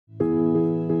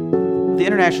The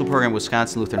international program at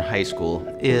Wisconsin Lutheran High School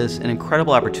is an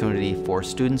incredible opportunity for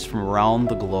students from around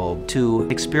the globe to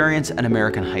experience an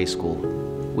American high school.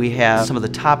 We have some of the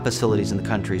top facilities in the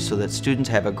country so that students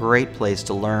have a great place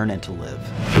to learn and to live.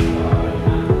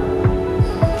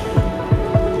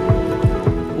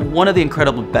 One of the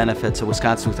incredible benefits of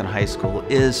Wisconsin Lutheran High School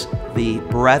is the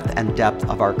breadth and depth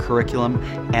of our curriculum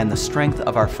and the strength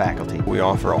of our faculty. We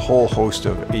offer a whole host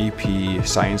of AP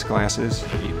science classes,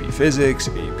 AP physics,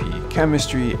 AP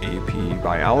chemistry, AP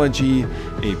biology,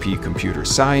 AP computer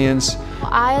science.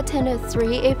 I attended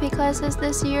 3 AP classes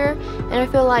this year, and I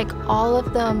feel like all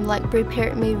of them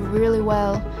prepared me really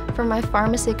well for my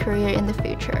pharmacy career in the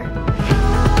future.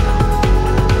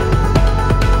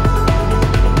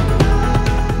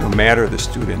 No matter the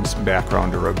student's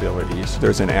background or abilities,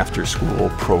 there's an after-school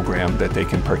program that they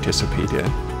can participate in.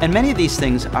 And many of these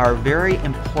things are very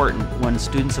important when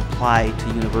students apply to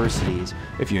universities.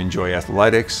 If you enjoy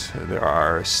athletics, there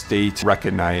are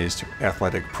state-recognized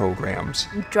athletic programs.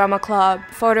 Drama club,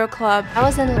 photo club. I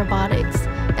was in robotics,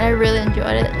 and I really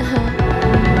enjoyed it.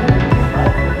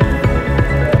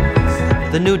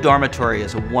 The new dormitory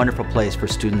is a wonderful place for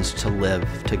students to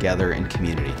live together in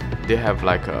community. They have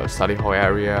a study hall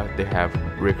area, they have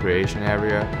recreation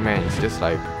area. Man, it's just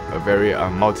a very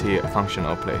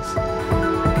multi-functional place.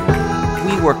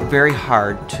 We work very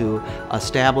hard to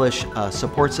establish a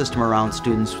support system around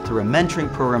students through a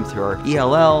mentoring program, through our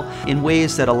ELL, in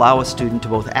ways that allow a student to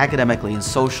both academically and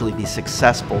socially be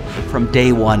successful from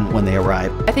day one when they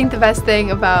arrive. I think the best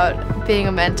thing about being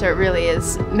a mentor really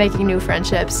is making new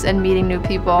friendships and meeting new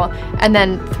people, and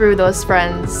then through those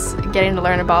friends getting to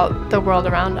learn about the world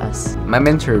around us. My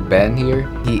mentor Ben here,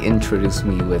 he introduced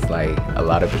me with a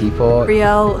lot of people.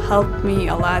 Riel helped me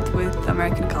a lot with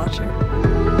American culture.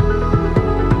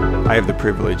 I have the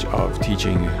privilege of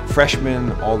teaching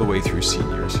freshmen all the way through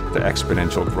seniors. The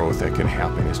exponential growth that can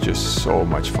happen is just so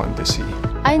much fun to see.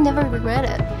 I never regret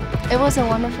it. It was a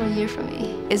wonderful year for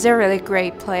me. It's a really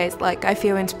great place. I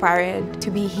feel inspired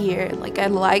to be here. I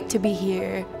like to be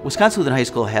here. Wisconsin Lutheran High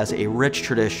School has a rich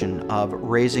tradition of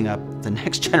raising up the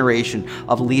next generation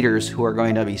of leaders who are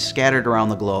going to be scattered around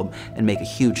the globe and make a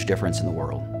huge difference in the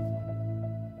world.